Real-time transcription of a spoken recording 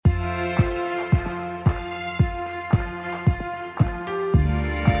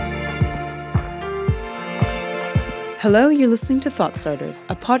Hello, you're listening to Thought Starters,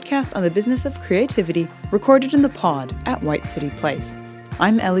 a podcast on the business of creativity recorded in the pod at White City Place.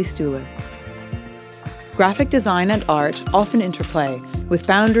 I'm Ellie Stuhler. Graphic design and art often interplay, with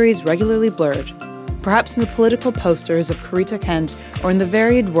boundaries regularly blurred, perhaps in the political posters of Corita Kent or in the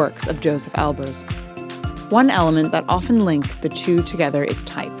varied works of Joseph Albers. One element that often link the two together is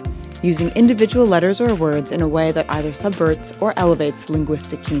type, using individual letters or words in a way that either subverts or elevates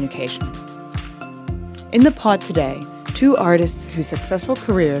linguistic communication. In the pod today, two artists whose successful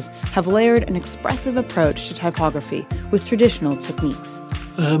careers have layered an expressive approach to typography with traditional techniques.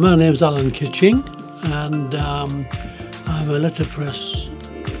 My name's Alan Kitching, and I'm a letterpress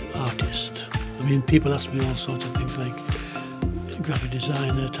artist. I mean, people ask me all sorts of things like graphic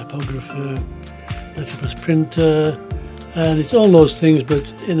designer, typographer, letterpress printer, and it's all those things,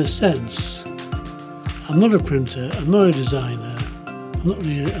 but in a sense, I'm not a printer, I'm not a designer, I'm not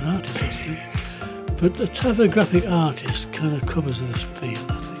really an artist, actually. But the typographic artist kind of covers this field,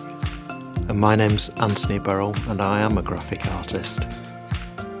 I think. And my name's Anthony Burrell, and I am a graphic artist.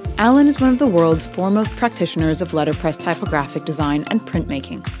 Alan is one of the world's foremost practitioners of letterpress typographic design and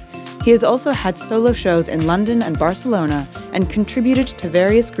printmaking. He has also had solo shows in London and Barcelona and contributed to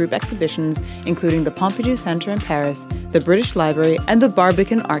various group exhibitions, including the Pompidou Centre in Paris, the British Library, and the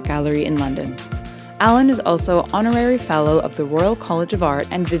Barbican Art Gallery in London. Alan is also Honorary Fellow of the Royal College of Art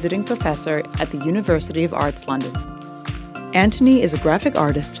and Visiting Professor at the University of Arts London. Anthony is a graphic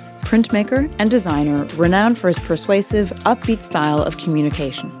artist, printmaker, and designer renowned for his persuasive, upbeat style of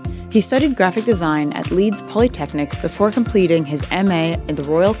communication. He studied graphic design at Leeds Polytechnic before completing his MA in the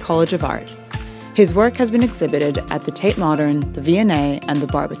Royal College of Art. His work has been exhibited at the Tate Modern, the V&A, and the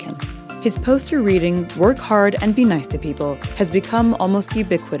Barbican. His poster reading, Work Hard and Be Nice to People, has become almost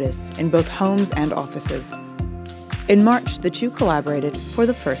ubiquitous in both homes and offices. In March, the two collaborated for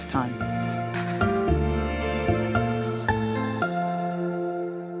the first time.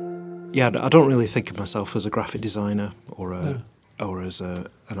 Yeah, I don't really think of myself as a graphic designer or as an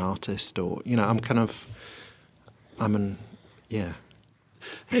artist, or It's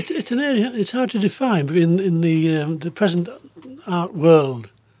an area. It's hard to define, but in the present art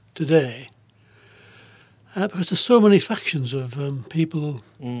world today, because there's so many factions of people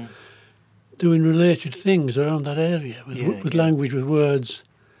doing related things around that area with language, with words,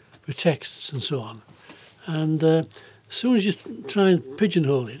 with texts, and so on. And as soon as you try and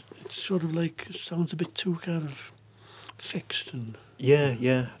pigeonhole it, it's sort of like it sounds a bit too kind of fixed. And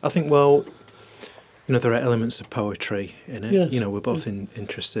I think, well, there are elements of poetry in it. Yes. We're both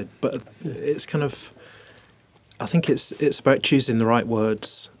interested, but it's kind of, I think it's about choosing the right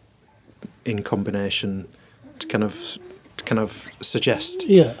words in combination to kind of suggest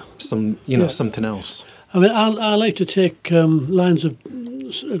something else. I mean, I like to take lines of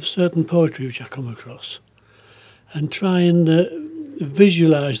certain poetry which I come across and try and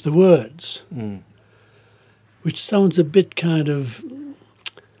visualise the words, which sounds a bit kind of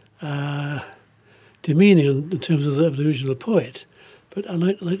demeaning in terms of the original poet. But I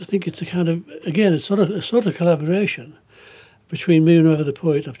like to think it's a kind of, again, it's sort of collaboration between me and whoever the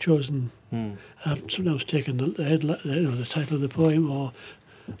poet I've chosen. I've sometimes taken the title of the poem or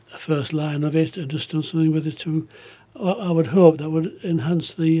a first line of it and just done something with it to, I would hope that would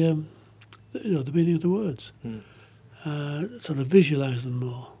enhance the meaning of the words. Sort of visualise them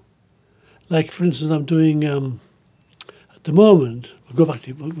more. Like, for instance, I'm doing at the moment. We'll go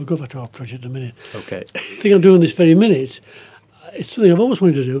back to our project in a minute. Okay. I think I'm doing this very minute. It's something I've always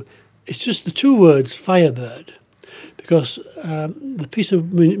wanted to do. It's just the two words Firebird, because the piece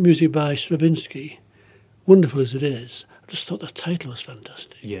of music by Stravinsky, wonderful as it is, I just thought the title was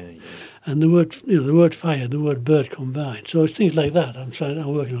fantastic. Yeah. And the word fire and the word bird combined. So it's things like that I'm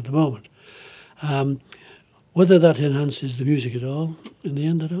working on at the moment. Whether that enhances the music at all, in the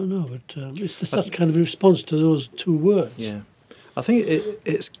end, I don't know. But it's that kind of response to those two words. Yeah, I think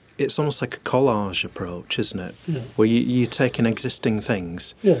it's almost like a collage approach, isn't it? Yeah. Where you take in existing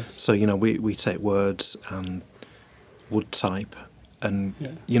things. Yeah. So we take words and wood type and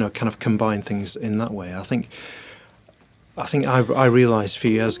kind of combine things in that way. I think I realised a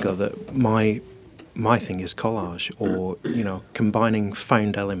few years ago that my thing is collage, or combining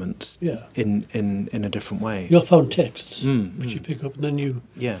found elements in a different way. Your found texts, which you pick up, and then you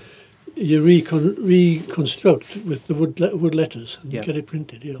reconstruct with the wood letters and get it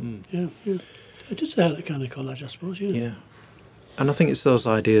printed. Yeah. It is that kind of collage, I suppose. Yeah. And I think it's those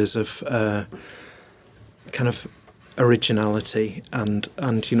ideas of kind of originality and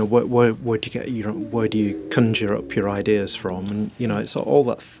where do you get where do you conjure up your ideas from, and it's all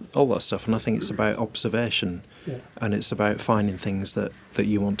that stuff. And I think it's about observation, and it's about finding things that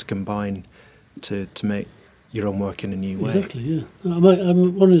you want to combine to make your own work in a new way. Exactly, yeah. I'm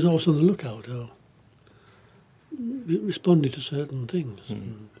one who's always on the lookout, or responding to certain things.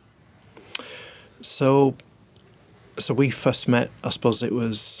 So we first met, I suppose it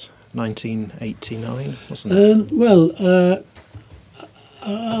was 1989, wasn't it?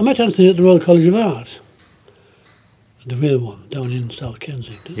 I met Anthony at the Royal College of Art, the real one, down in South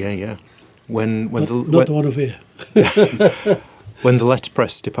Kensington. Yeah. When Not the one over here. when the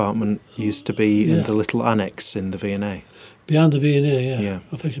letterpress department used to be in Yeah. the little annex in the V&A. Behind the V&A, Yeah.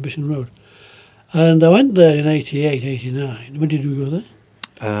 off Exhibition Road. And I went there in 88, 89. When did you go there?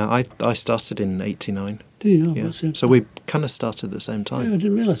 I started in 89. Did you know? Yeah. So we kind of started at the same Yeah, I time.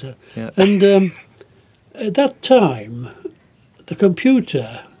 didn't realise that. Yeah. And at that time, the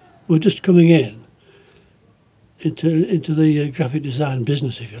computer was just coming into the graphic design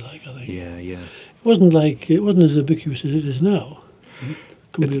business, if you like, I think. Yeah. It wasn't as ubiquitous as it is now.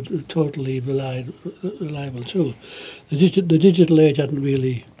 Computer, a totally reliable tool. The digital age hadn't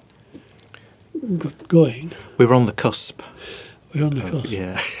really got going. We were on the cusp. We were on the cusp.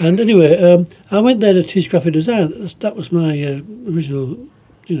 Yeah. And anyway, I went there to teach graphic design. That was my original,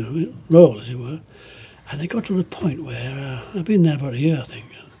 role, as it were. And it got to the point where I've been there about a year, I think.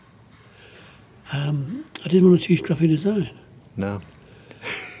 I didn't want to teach graphic design No.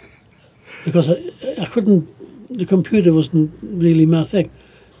 because I couldn't. The computer wasn't really my thing.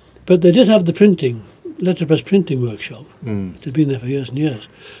 But they did have the letterpress printing workshop. It had been there for years and years,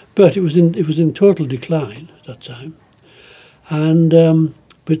 but it was in total decline at that time, and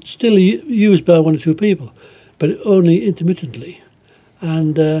but still used by one or two people, but only intermittently.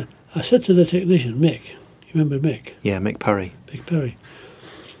 And I said to the technician, Mick, you remember Mick? Yeah, Mick Perry. Mick Perry.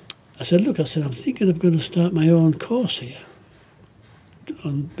 I said, look, I'm thinking of going to start my own course here,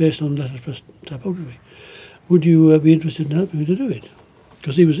 based on letterpress typography. Would you be interested in helping me to do it?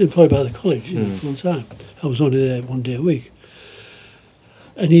 Because he was employed by the college full time. I was only there 1 day a week.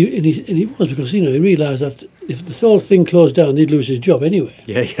 And he was, because he realised that if the whole thing closed down, he'd lose his job anyway.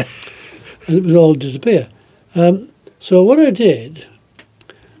 Yeah. And it would all disappear. So what I did,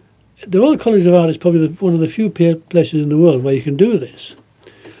 the Royal College of Art is probably one of the few places in the world where you can do this.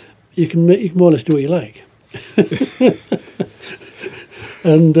 You can more or less do what you like.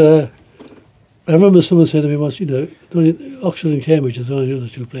 And I remember someone saying to me once, Oxford and Cambridge are the only other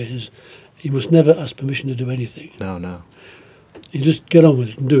two places. You must never ask permission to do anything. No. You just get on with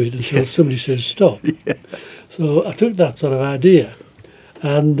it and do it until somebody says stop. Yeah. So I took that sort of idea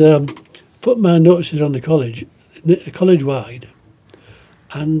and put my notices on the college-wide,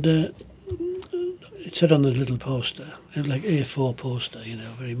 and it said on the little poster, it was like A4 poster,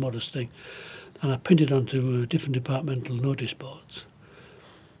 very modest thing, and I printed onto different departmental notice boards.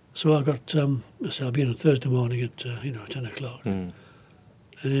 So I got, I'll be in on Thursday morning at 10 o'clock, and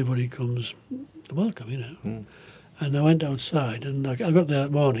anybody comes, welcome, And I went outside, and I got there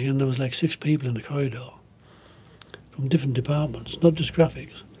that morning, and there was like 6 people in the corridor from different departments, not just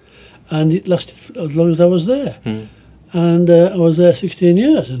graphics. And it lasted as long as I was there. And I was there 16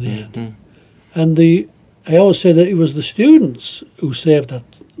 years in the end. And I always say that it was the students who saved that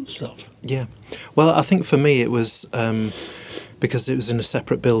stuff. Yeah. Well, I think for me it was because it was in a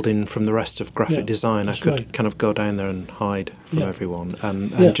separate building from the rest of graphic design. I could kind of go down there and hide from everyone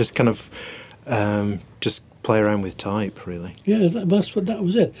and just kind of just play around with type, really. Yeah, that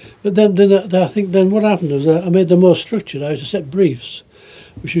was it. But then I think what happened was I made them more structured. I used to set briefs,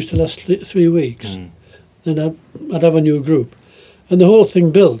 which used to last 3 weeks. Then I'd have a new group, and the whole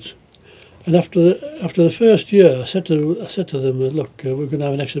thing built. And after the first year, I said to them, look, we're going to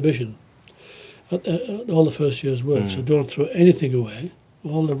have an exhibition. All the first year's work, so don't throw anything away.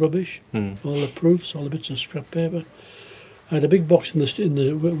 All the rubbish, all the proofs, all the bits of scrap paper. I had a big box in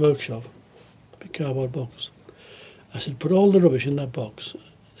the workshop, big cardboard box. I said, put all the rubbish in that box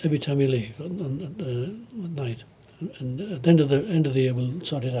every time you leave at night, and at the end of the year we'll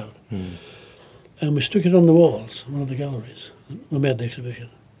sort it out. And we stuck it on the walls in one of the galleries. We made the exhibition.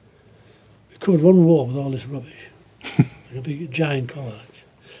 We covered one wall with all this rubbish, like a big giant collage.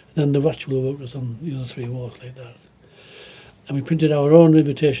 And then the actual work was on the other 3 walls like that. And we printed our own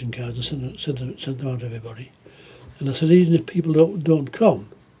invitation cards and sent them out to everybody. And I said, even if people don't come,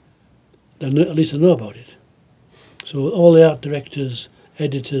 then at least they know about it. So all the art directors,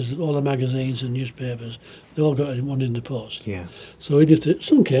 editors, all the magazines and newspapers, they all got one in the post. Yeah. So even if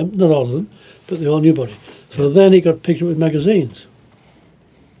some came, not all of them, but they all knew about it. So then it got picked up with magazines.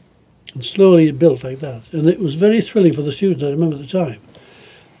 And slowly it built like that. And it was very thrilling for the students, I remember at the time.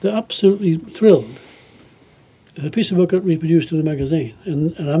 They're absolutely thrilled. If a piece of work got reproduced in the magazine,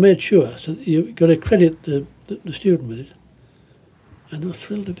 and I made sure, so you've got to credit the student with it. And they were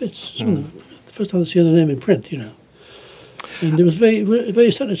thrilled to bits. Some of them, the first time I'd seen the name in print, And it was very,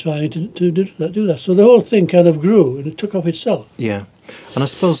 very satisfying to do that. So the whole thing kind of grew and it took off itself. Yeah. And I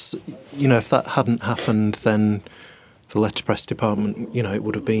suppose, if that hadn't happened, then the letterpress department, it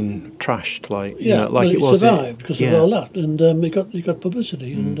would have been trashed, like it was. Survived because of all that, and it got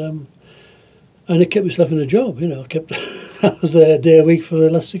publicity, and it kept myself in a job. I was there a day a week for the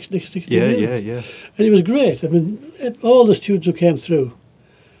last 60 years. Yeah. And it was great. I mean, all the students who came through,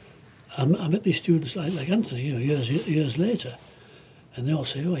 I met these students like Anthony, years later, and they all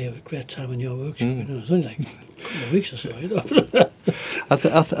say, "Oh, you have a great time in your workshop." It's only like a couple of weeks or so.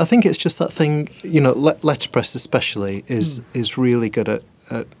 I think it's just that thing. Letterpress especially is really good at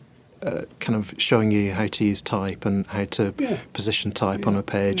kind of showing you how to use type and how to position type on a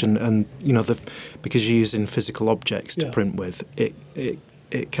page, and because you're using physical objects to print with, it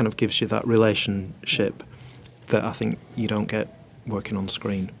kind of gives you that relationship that I think you don't get working on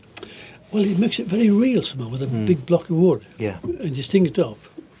screen. Well, it makes it very real somehow with a big block of wood. Yeah. And you sting it up.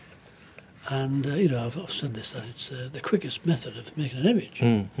 And, I've said this, that it's the quickest method of making an image.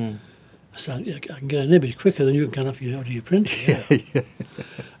 Mm-hmm. So I can get an image quicker than you can out of your printer.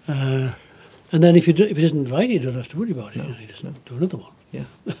 And then if it isn't right, you don't have to worry about it. You just do another one. Yeah.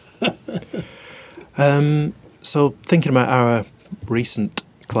 So thinking about our recent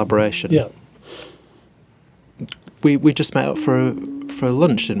collaboration. Yeah. We just met up for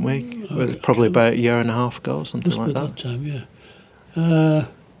lunch, didn't we? Probably about a year and a half ago, or something like that. That time, yeah.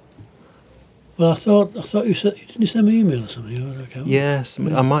 Well, I thought you said, didn't you send me an email or something? Yes,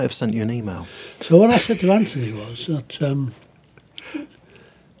 I might have sent you an email. So what I said to Anthony was that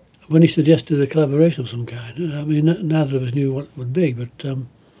when he suggested a collaboration of some kind, I mean, neither of us knew what it would be, but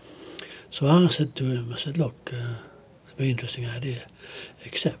so I said to him, look, it's a very interesting idea,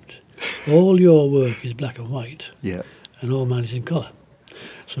 except all your work is black and white, and all mine is in colour.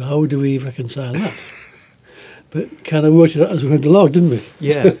 So how do we reconcile that? But kind of worked it out as we went along, didn't we?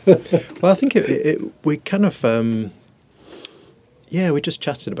 Yeah. Well, I think we kind of, we just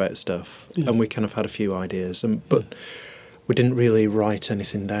chatted about stuff, and we kind of had a few ideas, but we didn't really write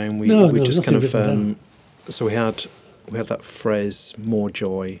anything down. We just kind of, so we had that phrase, more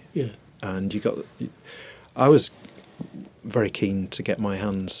joy. Yeah. And I was very keen to get my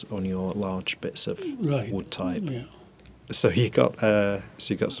hands on your large bits of wood type. Yeah. So you got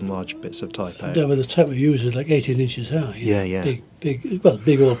some large bits of type out. Yeah, but the type we use is like 18 inches high. Yeah.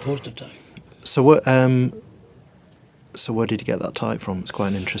 Big old poster type. So what? So where did you get that type from? It's quite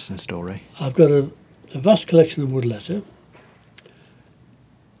an interesting story. I've got a vast collection of wood letter.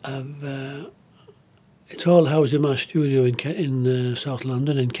 It's all housed in my studio in South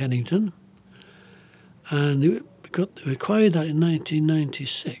London, in Kennington. And we acquired that in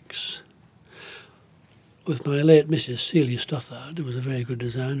 1996 with my late Mrs. Celia Stothard, who was a very good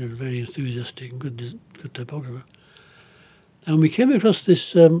designer and very enthusiastic and good typographer. And we came across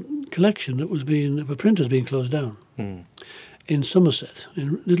this collection that was of a printer's being closed down in Somerset,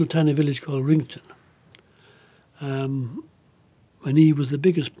 in a little tiny village called Rington. And he was the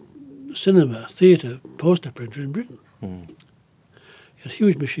biggest theatre poster printer in Britain. He had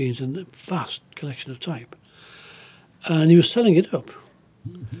huge machines and a vast collection of type. And he was selling it up.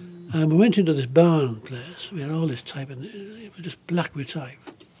 And we went into this barn place. We had all this type, and it was just black with type.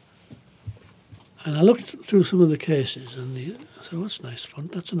 And I looked through some of the cases, and I said, "Oh, that's nice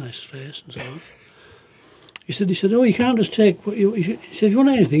font. That's a nice face," and so on. He said, "Oh, you can't just take what you." He said, "If you want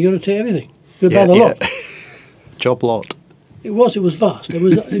anything, you got to take everything. You got to buy the lot." Job lot. It was vast.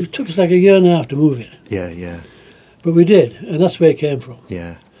 It took us like a year and a half to move it. Yeah. But we did, and that's where it came from.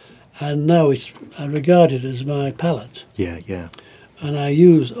 Yeah. And now I regard it as my palette. Yeah. And I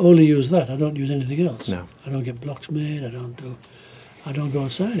only use that. I don't use anything else. No. I don't get blocks made. I don't go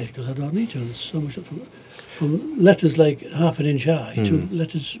outside it because I don't need to. There's so much from letters like half an inch high to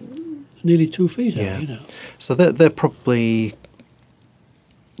letters nearly 2 feet high. So they're probably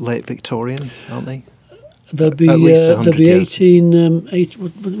late Victorian, aren't they? There'll be at least 100 years.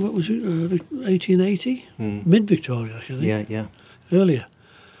 1880, mid-Victorian, actually. Yeah. Earlier.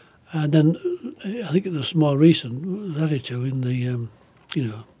 And then I think there's more recent added to in the,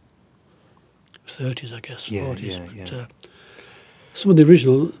 30s, I guess, 40s. But some of the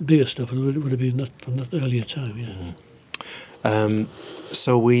original bigger stuff would have been from that earlier time,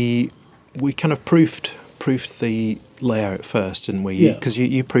 So we kind of proofed the layout first, didn't we? Because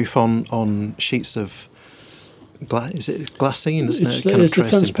you proof on sheets of is it glassine, isn't it? It's a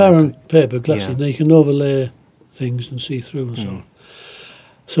transparent paper glassine. Then you can overlay things and see through and so on.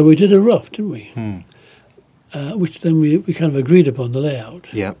 So we did a rough, didn't we? Which then we kind of agreed upon the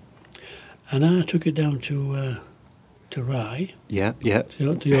layout. Yeah. And I took it down to to Rye, Yeah.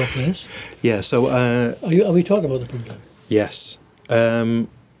 to your place. Yeah. So Are we talking about the printer? yes.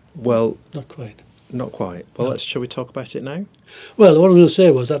 Well, Not quite. not quite. Well, shall we talk about it now? Well, what I was going to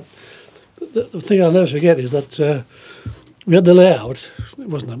say was that the thing I'll never forget is that we had the layout. It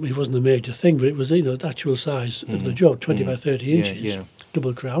wasn't a major thing, but it was the actual size of the job, 20 by 30 inches,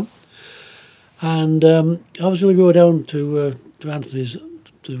 double crown. And I was going to go down to Anthony's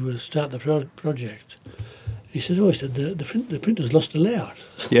to start the project. He said, the printer's lost the layout.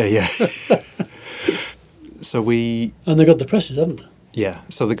 Yeah. So And they got the presses, haven't they? Yeah,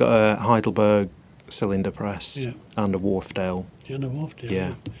 so they got a Heidelberg cylinder press and a Wharfdale. Yeah, and a Wharfdale.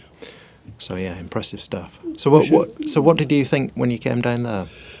 Yeah. So impressive stuff. So what did you think when you came down there?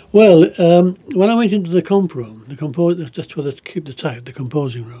 Well, when I went into the comp room, that's where they keep the type, the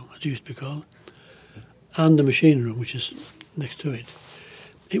composing room, as it used to be called, and the machine room, which is next to it.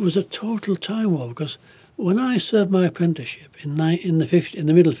 It was a total time warp because when I served my apprenticeship in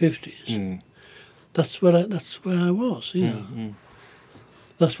the middle 50s, that's where I was. You know,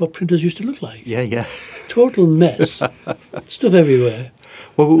 that's what printers used to look like. Yeah. Total mess, stuff everywhere.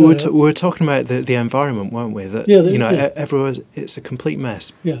 Well, we were talking about the environment, weren't we? That everywhere it's a complete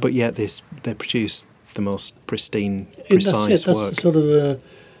mess, but yet they produce the most pristine, precise work. That's sort of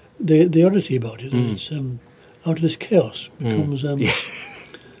the oddity about it. It's out of this chaos becomes out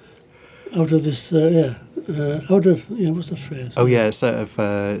of this out of what's the phrase? Oh yeah, it's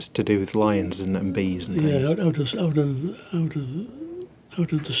it's to do with lions and bees and things.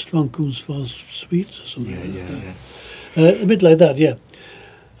 Out of the strong comes false sweets or something. Yeah. A bit like that, yeah.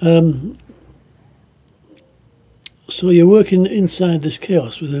 So you're working inside this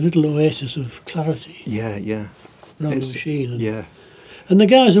chaos with a little oasis of clarity. Yeah. Around the machine. Yeah. And the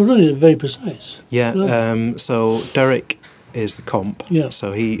guys who run it are very precise. Yeah. So Derek is the comp. Yeah.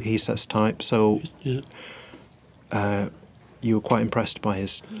 So he sets type. So you were quite impressed by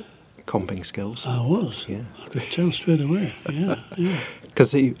his comping skills. I was. Yeah. I could tell straight away. Yeah.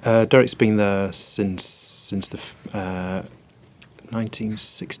 Because Derek's been there since the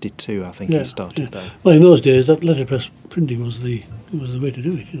 1962, I think he started there. Well, in those days, that letterpress printing was the way to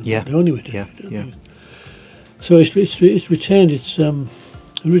do it. The only way to do it. Yeah. So it's retained its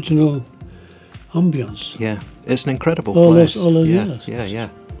original ambience. Yeah, it's an incredible place. All those years. Yeah.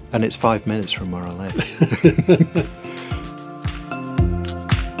 And it's 5 minutes from where I live.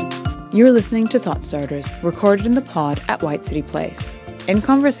 You're listening to Thought Starters, recorded in the pod at White City Place. In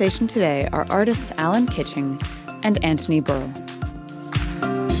conversation today are artists Alan Kitching and Anthony Burrell.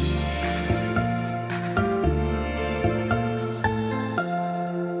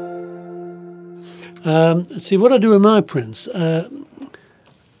 See, what I do with my prints, all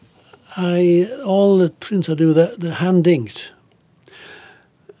the prints I do, they're hand inked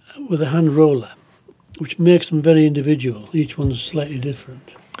with a hand roller, which makes them very individual. Each one's slightly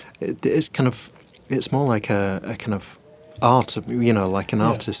different. It's more like a kind of art, like an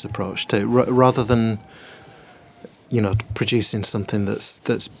artist's approach to rather than, producing something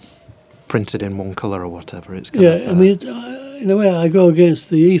that's printed in one colour or whatever. It's kind of, I mean, in a way, I go against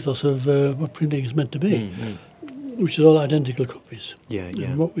the ethos of what printing is meant to be, which is all identical copies. Yeah.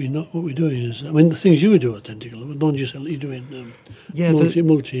 And what we're doing is, I mean, the things you would do are identical. Don't you say you're doing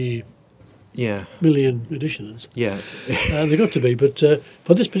multi million editions? Yeah, they've got to be. But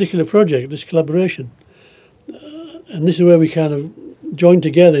for this particular project, this collaboration, and this is where we kind of joined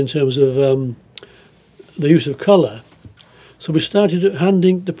together in terms of the use of colour. So we started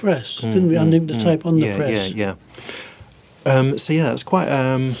handing the press, didn't we? Handing the type on the press. Yeah. It's quite.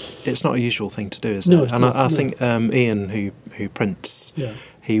 It's not a usual thing to do, is it? No, I think Ian, who prints,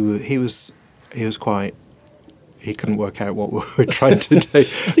 he was quite. He couldn't work out what we were trying to do. I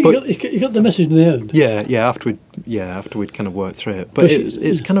think he got the message in the end. Yeah. After we'd kind of worked through it, but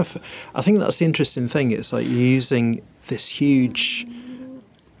it's kind of. I think that's the interesting thing. It's like you're using this huge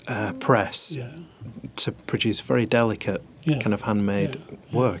press to produce very delicate kind of handmade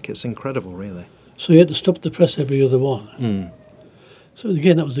work. It's incredible, really. So you had to stop the press every other one. So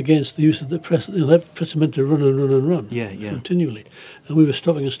again, that was against the use of the press. That press meant to run and run and run continually. And we were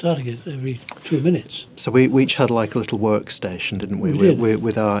stopping and starting it every 2 minutes. So we each had like a little workstation, didn't we? We did.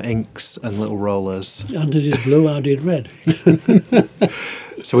 With our inks and little rollers. And it did blue, I did red.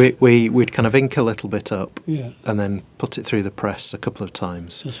 So we'd kind of ink a little bit up and then put it through the press a couple of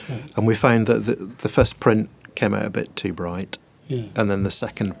times. That's right. And we found that the first print came out a bit too bright. Yeah. And then the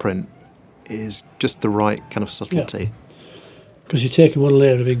second print is just the right kind of subtlety. Because you're taking one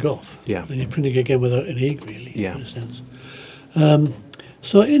layer of ink off. Yeah. And you're printing again without any ink, really, in a sense.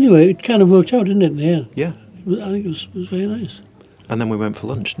 So anyway, it kind of worked out, didn't it, in the end? Yeah. I think it was very nice. And then we went for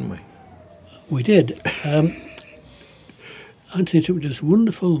lunch, didn't we? We did. Anthony took me to this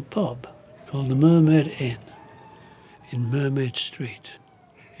wonderful pub called the Mermaid Inn in Mermaid Street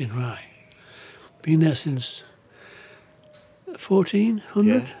in Rye. Been there since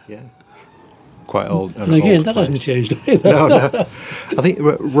 1400. Yeah. Quite old. And again, old that place. hasn't changed either. No. I think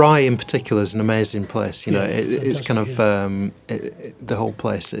Rye in particular is an amazing place. You know, it's kind of the whole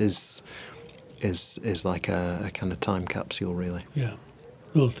place is like a kind of time capsule, really. Yeah,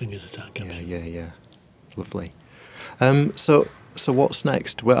 the whole thing is a time capsule. Yeah. Lovely. So what's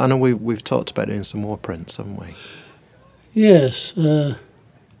next? Well, I know we've talked about doing some more prints, haven't we? Yes, other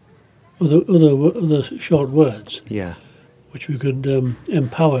short words. Yeah. Which we could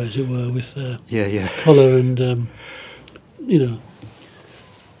empower, as it were, with colour and the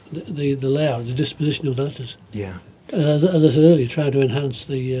layout, the disposition of the letters. Yeah. As I said earlier, trying to enhance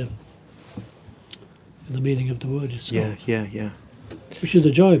the meaning of the word itself. Yeah. Which is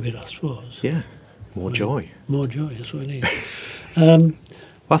the joy of it, I suppose. Yeah. More joy. More joy. That's what we need. Well,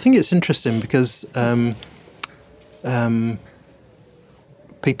 I think it's interesting because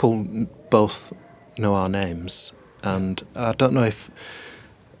people both know our names. And I don't know if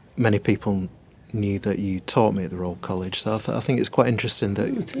many people knew that you taught me at the Royal College, so I think it's quite interesting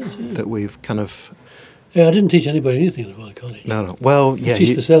that we've kind of... Yeah, I didn't teach anybody anything at the Royal College. No. Well, yeah. Teach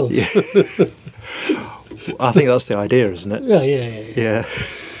yourselves. Yeah. I think that's the idea, isn't it? Yeah.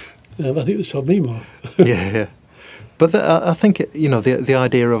 I think it's taught me more. Yeah. But I think, the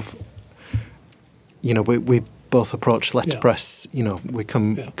idea of, we both approach letterpress, we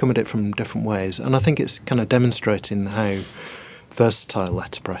come at it from different ways. And I think it's kind of demonstrating how versatile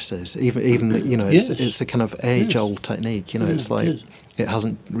letterpress is. Even it's a kind of age-old technique. It's like it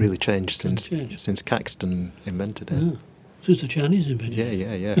hasn't really changed since Caxton invented it. No. Since the Chinese invented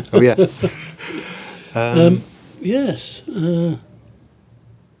it. Yeah. Oh, yeah. Yes.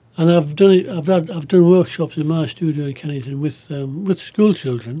 And I've done it. I've done workshops in my studio in Kennington with school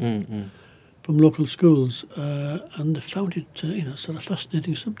children. From local schools, and they found it, sort of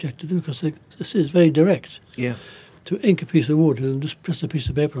fascinating subject to do because this is very direct. Yeah. To ink a piece of wood and just press a piece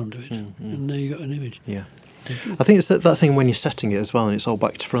of paper onto it, and there you got an image. Yeah. I think it's that thing when you're setting it as well, and it's all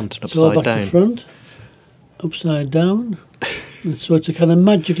back to front and upside all back down. to front, upside down. And so it's a kind of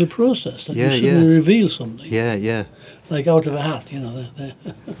magical process. Like you suddenly reveal something. Yeah. Like out of a hat,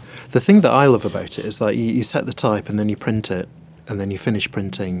 The thing that I love about it is that you set the type and then you print it. And then you finish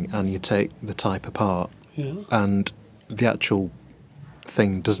printing and you take the type apart and the actual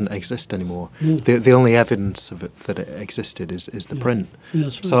thing doesn't exist anymore. The only evidence of it that it existed is the print. Yeah,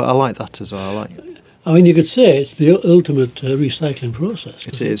 that's right. So I like that as well. I mean, you could say it's the ultimate recycling process.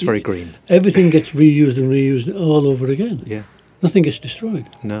 It's very green. Everything gets reused and reused all over again. Yeah. Nothing gets destroyed.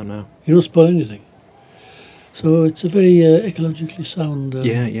 No. You don't spoil anything. So it's a very ecologically sound...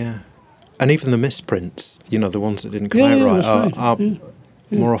 Yeah. And even the misprints, the ones that didn't come out right, are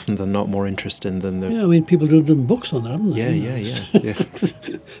more often than not more interesting than the... Yeah, I mean, people have done books on that, haven't they? Yeah.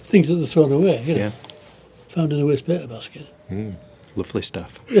 Things that they're thrown away, Yeah. Found in a waste paper basket. Lovely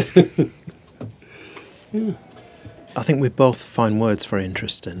stuff. Yeah. I think we both find words very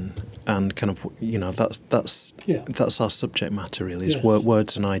interesting, and kind of, that's our subject matter, really, is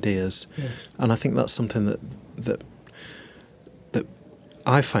words and ideas. Yeah. And I think that's something that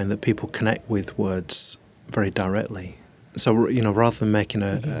I find that people connect with words very directly. So, rather than making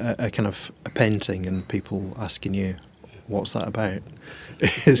a kind of a painting and people asking you, what's that about?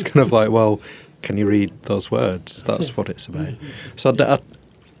 It's kind of like, well, can you read those words? That's what it's about. So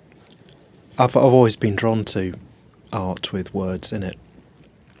I've always been drawn to art with words in it.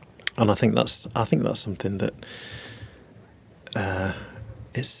 And I think that's something that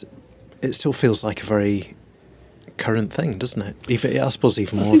it still feels like a very current thing, doesn't it? I suppose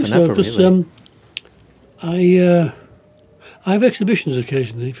even more than ever, really. I have exhibitions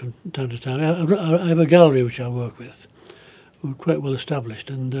occasionally from time to time. I have a gallery which I work with, who are quite well established,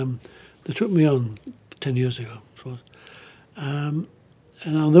 and they took me on 10 years ago, I suppose. And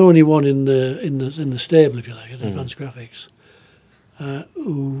I'm the only one in the stable, if you like, at Advanced Graphics,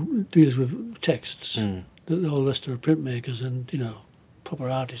 who deals with texts. All the rest are printmakers and proper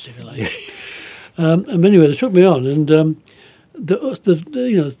artists, if you like. And anyway, they took me on, and I'm glad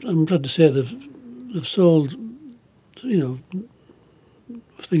to say they've sold,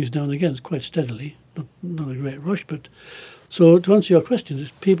 things now and again quite steadily, not a great rush, but so to answer your question,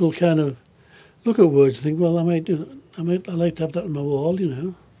 is people kind of look at words and think, well, I like to have that on my wall,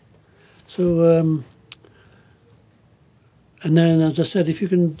 So, and then, as I said, if you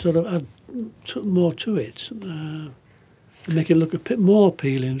can sort of add more to it, and make it look a bit more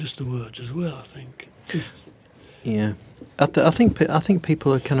appealing, just the words as well, I think. Yeah, I think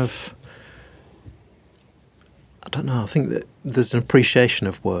people are kind of I don't know. I think that there's an appreciation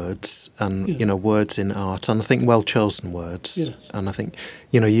of words and, Yeah. words in art, and I think well-chosen words. Yes. And I think,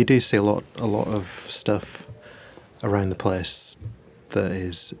 you do see a lot of stuff around the place that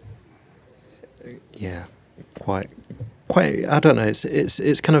is, quite. I don't know.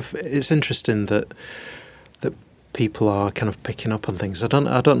 It's kind of, it's interesting that people are kind of picking up on things. I don't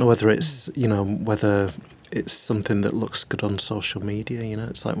know whether it's whether it's something that looks good on social media.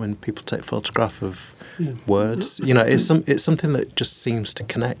 It's like when people take a photograph of words. It's something that just seems to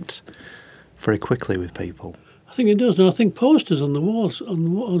connect very quickly with people. I think it does. And I think posters on the walls,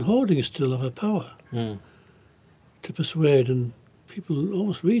 on hoardings, still have a power to persuade, and people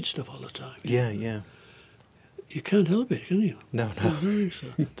almost read stuff all the time. Yeah. You can't help it, can you? No. I don't think so.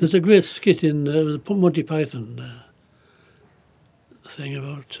 There's a great skit in the Monty Python thing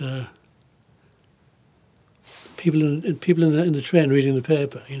about people in the train reading the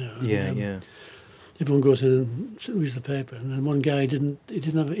paper. Yeah. Everyone goes in and reads the paper, and then one guy didn't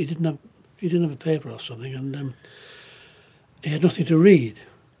have a paper or something, and he had nothing to read,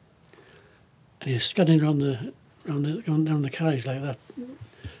 and he was scanning around going down the carriage like that.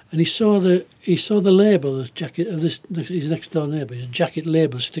 And he saw the label, his jacket of his next door neighbour, his jacket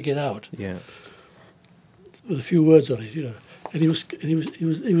label sticking out. Yeah. With a few words on it, And he was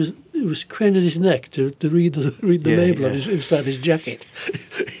craning his neck to read the label on inside his jacket.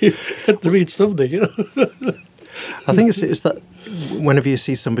 He had to read something, I think it's that whenever you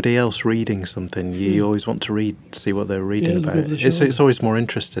see somebody else reading something, you always want to see what they're reading about. It's always more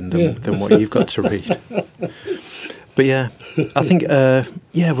interesting than what you've got to read. But I think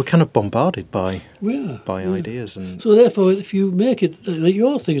we're kind of bombarded by ideas, and so therefore, if you make it like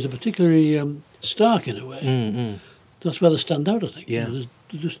your things are particularly stark in a way, that's where they stand out. I think. Yeah. There's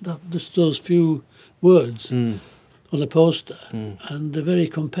just those few words on a poster, and they're very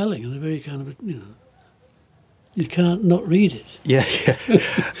compelling, and they're very kind of you can't not read it. Yeah,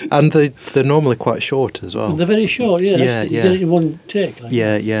 and they're normally quite short as well. And they're very short. You get it in one take. Like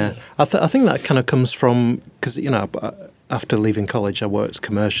yeah. I think that kind of comes from, because after leaving college, I worked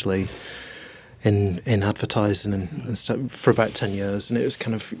commercially in advertising and stuff for about 10 years, and it was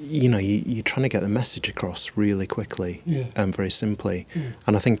kind of you're trying to get the message across really quickly and very simply.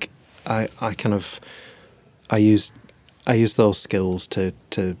 And I think I use those skills to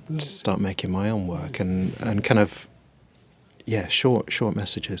start making my own work and kind of short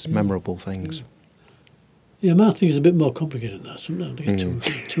messages, memorable things. Yeah, my thing is a bit more complicated than that. Sometimes they get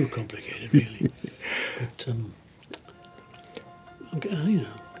too complicated, really. But I'm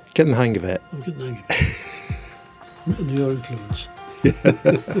getting the hang of it. I'm getting the hang of it. Under your influence.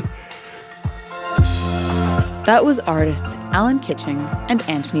 That was artists Alan Kitching and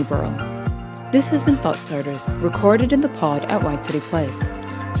Anthony Burrell. This has been Thought Starters, recorded in the pod at White City Place.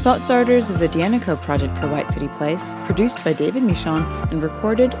 Thought Starters is a Deanna Co project for White City Place, produced by David Michon and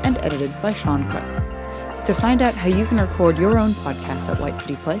recorded and edited by Sean Cook. To find out how you can record your own podcast at White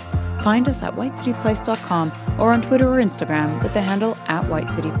City Place, find us at whitecityplace.com or on Twitter or Instagram with the handle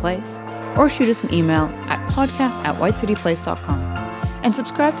 @WhiteCityPlace, or shoot us an email at podcast@whitecityplace.com. And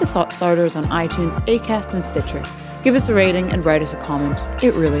subscribe to Thought Starters on iTunes, Acast, and Stitcher. Give us a rating and write us a comment.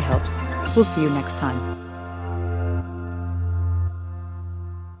 It really helps. We'll see you next time.